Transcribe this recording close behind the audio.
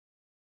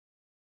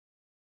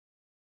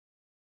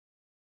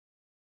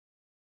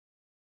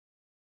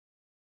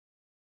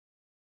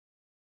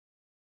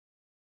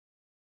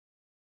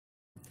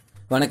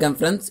வணக்கம்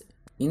ஃப்ரெண்ட்ஸ்,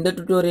 இந்த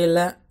டுட்டோரியலில்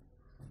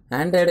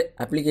ஆண்ட்ராய்டு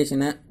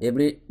அப்ளிகேஷனை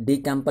எப்படி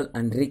டீகம்பல்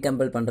அண்ட்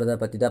ரீகம்பல் பண்ணுறதை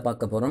பற்றி தான்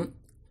பார்க்க போகிறோம்.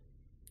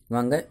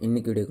 வாங்க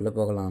இன்றைக்கி வீடியோக்குள்ளே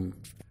போகலாம்.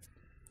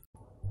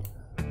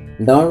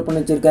 டவுன்லோட்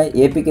பண்ணி வச்சுருக்க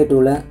ஏபிகே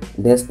டூலை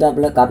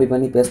டெஸ்க்டாப்பில் காப்பி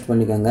பண்ணி பேஸ்ட்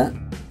பண்ணிக்கோங்க.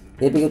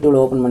 ஏபிகே டூல்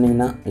ஓப்பன்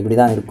பண்ணிங்கன்னா இப்படி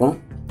தான் இருக்கும்.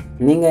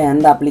 நீங்கள்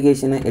எந்த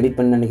அப்ளிகேஷனை எடிட்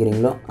பண்ண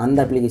நினைக்கிறீங்களோ அந்த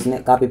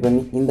அப்ளிகேஷனை காப்பி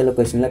பண்ணி இந்த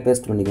லொக்கேஷனில்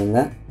பேஸ்ட்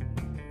பண்ணிக்கோங்க.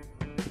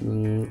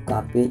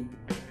 Copy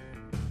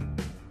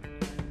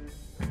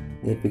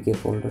APK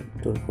folder,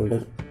 tool folder,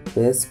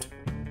 paste,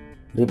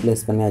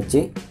 replace பண்ணியாச்சு.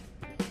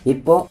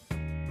 இப்போ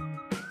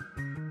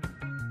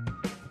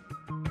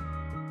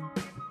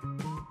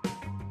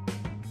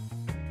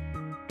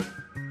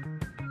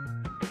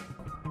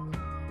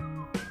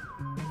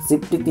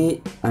shift key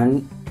and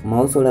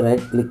mouse ஓட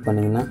ரைட் கிளிக்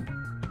பண்ணிங்கன்னா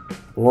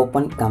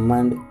open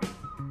command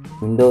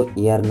window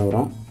here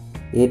வரும்.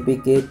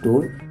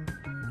 APKTOOL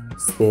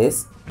space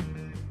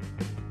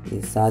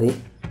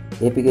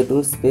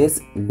APKTOOL space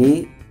D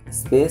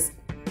space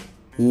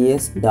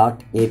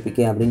es.apk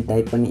அப்படின்னு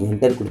டைப் பண்ணி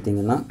என்டர்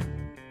கொடுத்தீங்கன்னா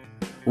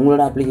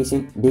உங்களோட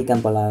அப்ளிகேஷன்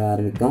டீகம்பல் ஆக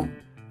ஆரம்பிக்கும்.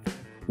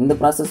 இந்த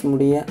ப்ராசஸ்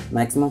முடிய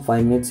மேக்ஸிமம்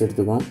 5 மினிட்ஸ்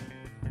எடுத்துக்கும்.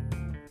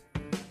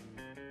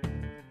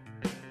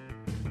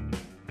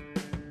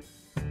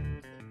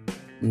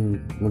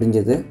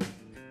 முடிஞ்சது.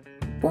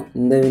 இப்போ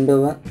இந்த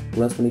விண்டோவை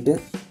க்ளோஸ் பண்ணிவிட்டு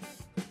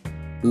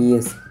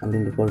எஸ்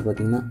அப்படின்ற போல்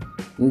பார்த்தீங்கன்னா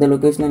இந்த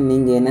லொக்கேஷனை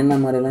நீங்கள் என்னென்ன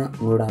மாதிரிலாம்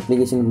உங்களோட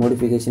அப்ளிகேஷன்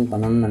மோடிஃபிகேஷன்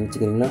பண்ணணும்னு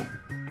நினச்சிக்கிறீங்களோ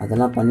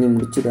அதெல்லாம் பண்ணி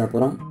முடிச்சுட்டு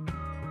அப்புறம்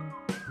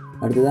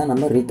அடுத்ததாக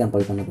நம்ம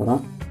ரீகம்பல் பண்ண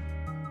போகிறோம்.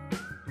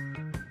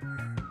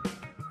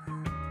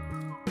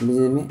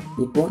 முடிஞ்சதுமே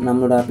இப்போது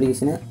நம்மளோட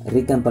அப்ளிகேஷனை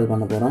ரீகம்பல்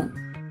பண்ண போகிறோம்.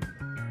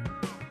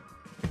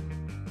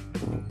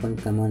 ஓப்பன்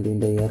கமாண்ட்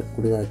விண்டோ ஏர்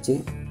கொடுத்தாச்சு.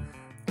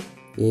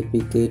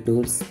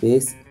 APKTOOL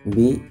space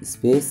B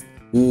space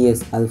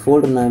ES அது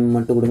ஃபோல்டர் நேம்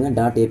மட்டும் கொடுங்க,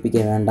 .apk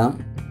வேண்டாம்.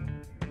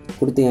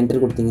 கொடுத்து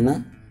என்டர் கொடுத்தீங்கன்னா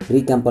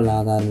ரீகம்பல்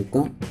ஆக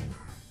ஆரம்பிக்கும்.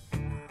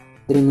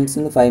 3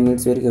 மினிட்ஸ்லேருந்து 5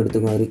 மினிட்ஸ் வரைக்கும்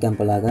எடுத்துக்கும்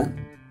ரீகம்பல் ஆக.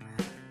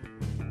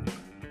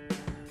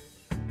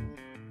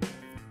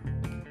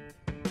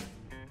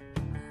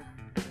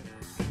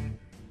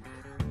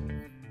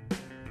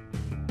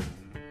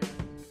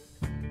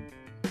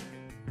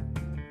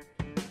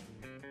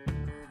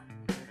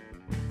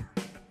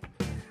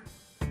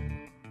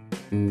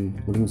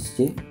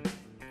 முடிஞ்சிச்சு.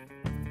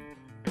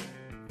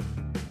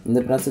 இந்த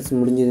ப்ராசஸ்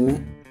முடிஞ்சதுமே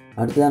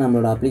அடுத்ததான்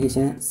நம்மளோட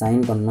அப்ளிகேஷனை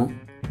சைன் பண்ணணும்.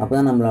 அப்போ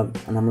தான்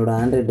நம்மளோட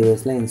ஆண்ட்ராய்டு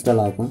டிவைஸில்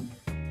இன்ஸ்டால் ஆகும்.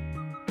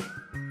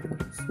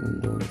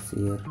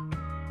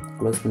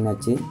 க்ளோஸ்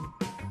பண்ணாச்சு.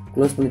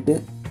 க்ளோஸ் பண்ணிவிட்டு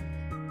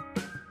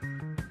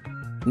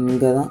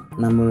இங்கே தான்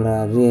நம்மளோட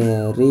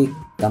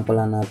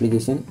ரீகம்பல் ஆன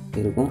அப்ளிகேஷன்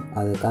இருக்கும்.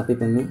 அதை காப்பி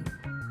பண்ணி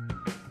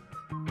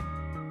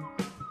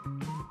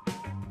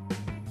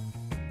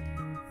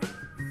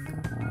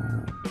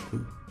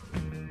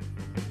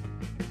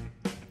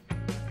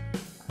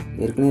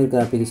ஏற்கனவே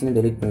இருக்கிற அப்ளிகேஷனை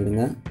டெலீட்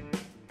பண்ணிவிடுங்க.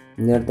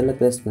 இந்த இடத்துல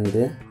பேஸ்ட்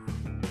பண்ணிவிட்டு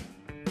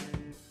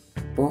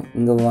இப்போது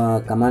இங்கே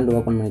கமாண்ட்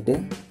ஓப்பன் பண்ணிவிட்டு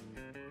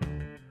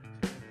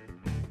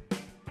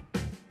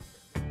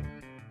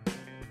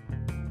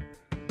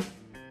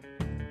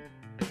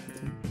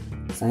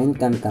சைன்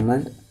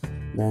கமாண்ட்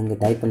இதை இங்கே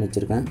டைப் பண்ணி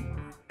வச்சுருக்கேன்.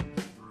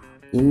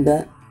 இந்த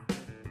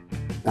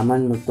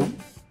கமாண்ட் மட்டும்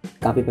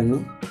காப்பி பண்ணி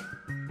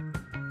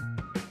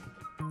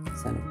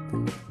செலக்ட்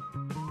பண்ணி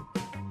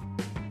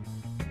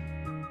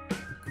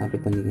காப்பி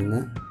பண்ணிக்கோங்க.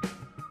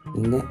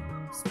 இங்கே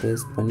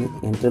ஸ்பேஸ் பண்ணி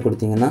என்டர்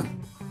கொடுத்தீங்கன்னா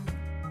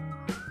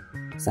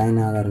சைன்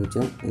ஆக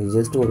ஆரம்பித்தோம். இது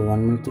ஜஸ்ட் ஒரு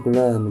 1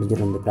 மினிட்டுக்குள்ளே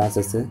முடிஞ்சிடும் இந்த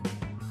ப்ராசஸ்ஸு.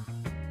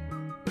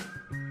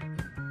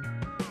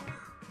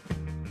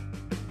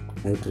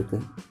 ஆகிட்டுருக்கு.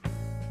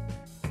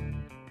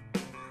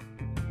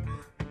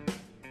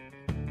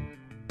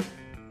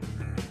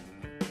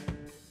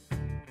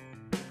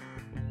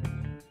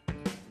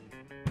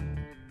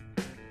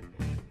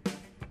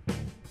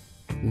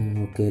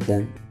 Okay,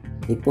 ton.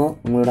 இப்போது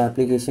உங்களோட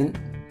அப்ளிகேஷன்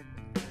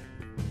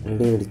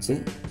ரெடி ஆகிடுச்சு.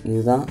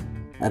 இதுதான்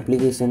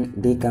அப்ளிகேஷன்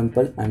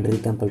டீகம்பல் அண்ட்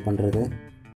ரீகம்பல் பண்ணுறது.